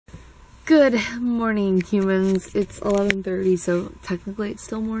Good morning, humans. It's 11:30, so technically it's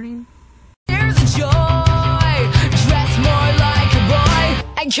still morning. Here's a joy, dress more like a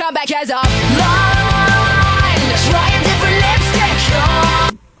boy, and come back as a line. Try a different lipstick.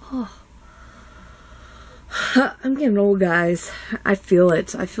 Oh. I'm getting old, guys. I feel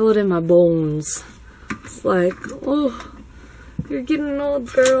it. I feel it in my bones. It's like, oh, you're getting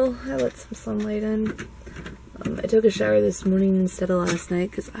old, girl. I let some sunlight in. I took a shower this morning instead of last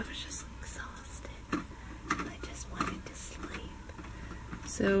night because I was just exhausted. I just wanted to sleep.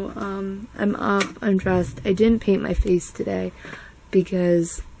 So, I'm up, I'm dressed. I didn't paint my face today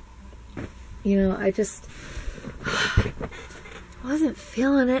because, you know, I just wasn't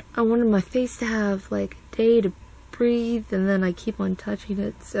feeling it. I wanted my face to have, like, a day to breathe, and then I keep on touching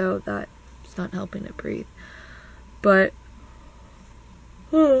it, so that's not helping it breathe. But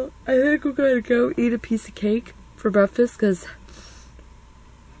I think we're going to go eat a piece of cake for breakfast, because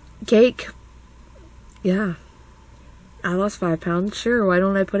cake, yeah, I lost 5 pounds. Sure, why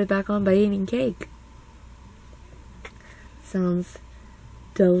don't I put it back on by eating cake? Sounds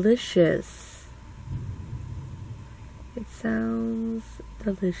delicious. It sounds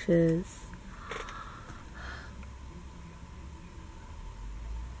delicious.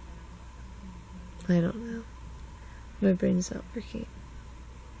 I don't know. My brain's not working.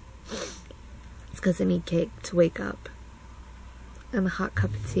 It's because I need cake to wake up. And a hot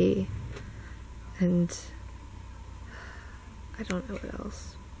cup of tea. And I don't know what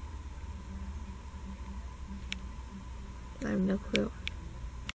else. I have no clue.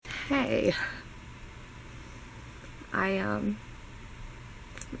 Hey. I'm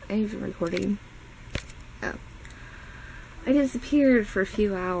even recording. Oh. I disappeared for a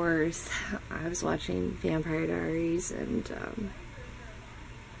few hours. I was watching Vampire Diaries, and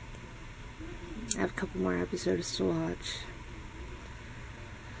I have a couple more episodes to watch.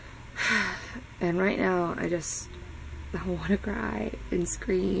 And right now, I want to cry and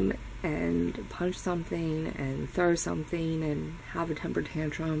scream and punch something and throw something and have a temper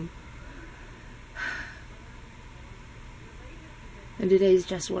tantrum. And today's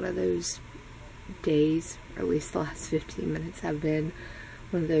just one of those days, or at least the last 15 minutes have been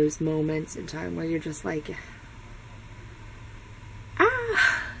one of those moments in time where you're just like,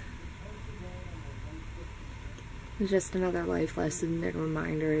 ah! It's just another life lesson and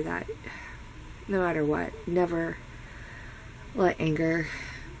reminder that no matter what, never let anger,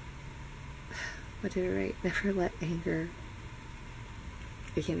 what did I write? Never let anger,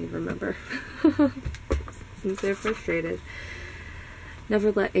 I can't even remember. I'm so frustrated.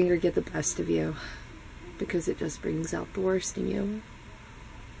 Never let anger get the best of you, because it just brings out the worst in you.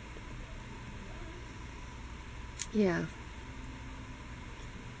 Yeah.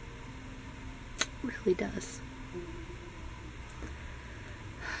 It really does.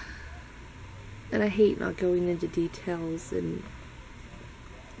 And I hate not going into details and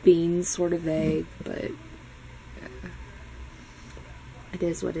being sort of vague, but it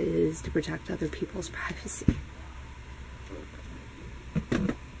is what it is to protect other people's privacy.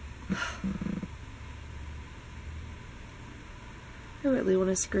 I really want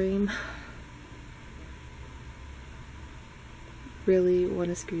to scream. Really want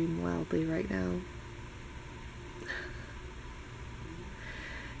to scream loudly right now.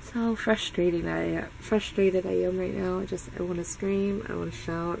 It's how frustrated I am right now. I want to scream, I want to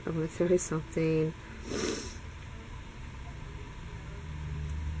shout, I want to throw something.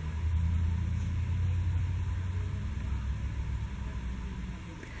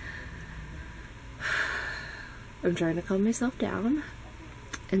 I'm trying to calm myself down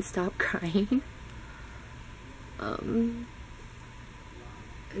and stop crying. And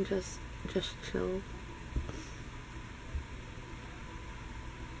just chill.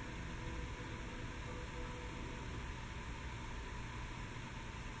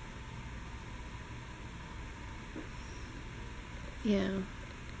 Yeah.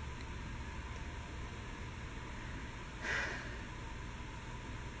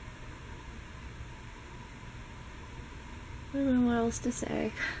 I don't know what else to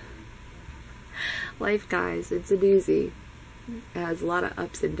say. Life, guys, it's a doozy. It has a lot of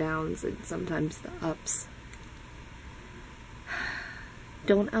ups and downs, and sometimes the ups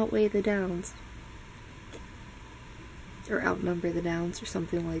don't outweigh the downs. Or outnumber the downs, or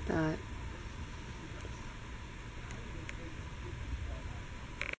something like that.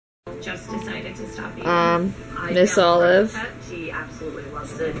 Just decided to stop eating. Miss Olive. She absolutely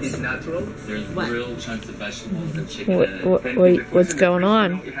loves it. It's natural. There's real chunks of vegetables and chicken. What's going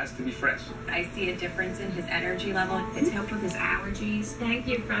on? It has to be fresh. I see a difference in his energy level. It's helped with his allergies. Thank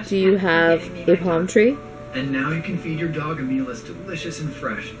you, fresh. Do you have a palm tree? And now you can feed your dog a meal as delicious and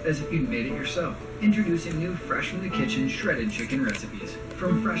fresh as if you'd made it yourself. Introducing new Fresh from the Kitchen shredded chicken recipes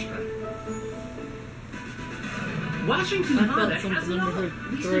from Freshpet. Washington I Honda felt has something an under offer.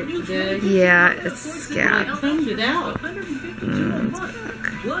 her Lease a throat new today. 12 Yeah, Ford it's Focus scab. and I cleaned it out. $152 a month.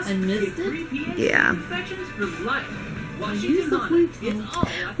 Plus, I missed get free it? PA Yeah. inspections for life. use Washington the Honda. flea It's all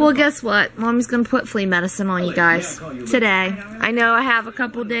about Well, guess what? Mommy's gonna put flea medicine on you guys today. I know I have a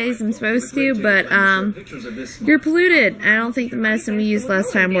couple days I'm supposed to, but you're polluted. I don't think the medicine we used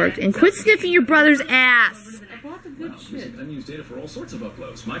last time worked. And quit sniffing your brother's ass. I bought the good shit. Unused data for all sorts of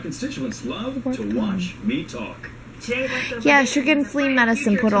uploads. My constituents love to watch me talk. Yes, you're getting flea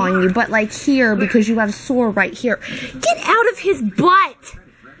medicine put on you, but like here because you have a sore right here. Get out of his butt!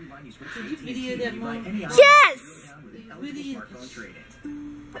 Did you video that, Mom? Yes! Video.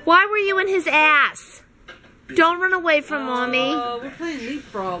 Why were you in his ass? Don't run away from mommy. We're playing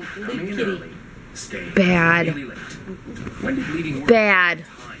leapfrog. Leap kitty. Bad. When did bleeding work? Bad.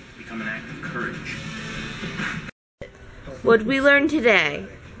 Become an act of courage. What'd we learn today?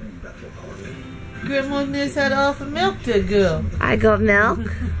 Grandma knows how to offer milk to a girl. I got milk.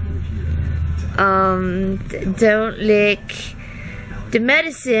 Don't lick the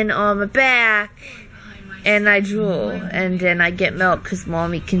medicine on my back. And I drool. And then I get milk because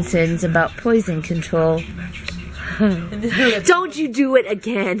mommy concerns about poison control. Don't you do it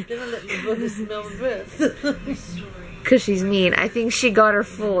again. Then I let my brother smell my breath. Because she's mean. I think she got her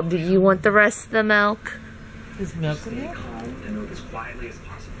full. Do you want the rest of the milk? Is milk in there? And move as quietly as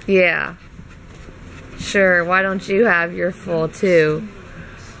possible. Yeah. Sure, why don't you have your full too?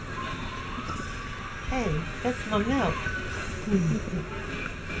 Hey, that's my milk.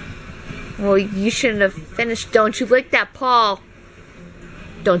 Well, you shouldn't have finished. Don't you lick that paw.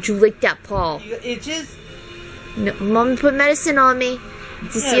 Don't you lick that paw. You got itches? No, Mommy put medicine on me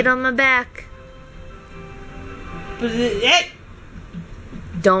to see it on my back. But hey!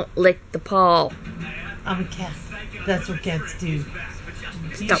 Don't lick the paw. I'm a cat. That's what cats do.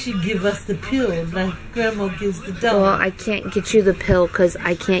 You Stop. should give us the pill like Grandma gives the dog. Well, I can't get you the pill because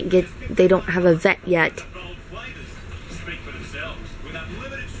I can't get. They don't have a vet yet.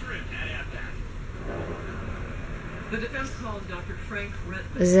 The defense called Dr. Frank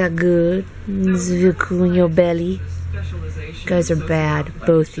Rett Is that good? Is it cool in your belly? specialization. You guys are bad,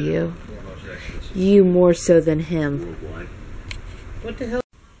 both of you. You more so than him. What the hell?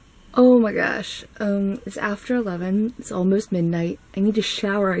 Oh my gosh, it's after 11, it's almost midnight, I need to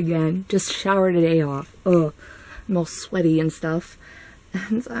shower again, just shower today off, ugh, I'm all sweaty and stuff,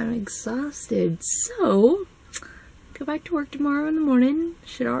 and I'm exhausted, so, go back to work tomorrow in the morning,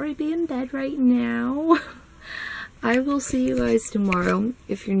 should already be in bed right now. I will see you guys tomorrow.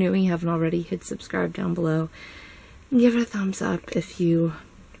 If you're new and you haven't already, hit subscribe down below, and give it a thumbs up if you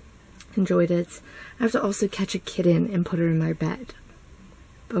enjoyed it. I have to also catch a kitten and put her in my bed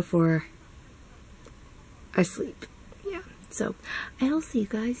before I sleep. Yeah, so I'll see you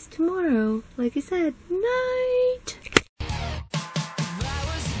guys tomorrow. Like I said, night.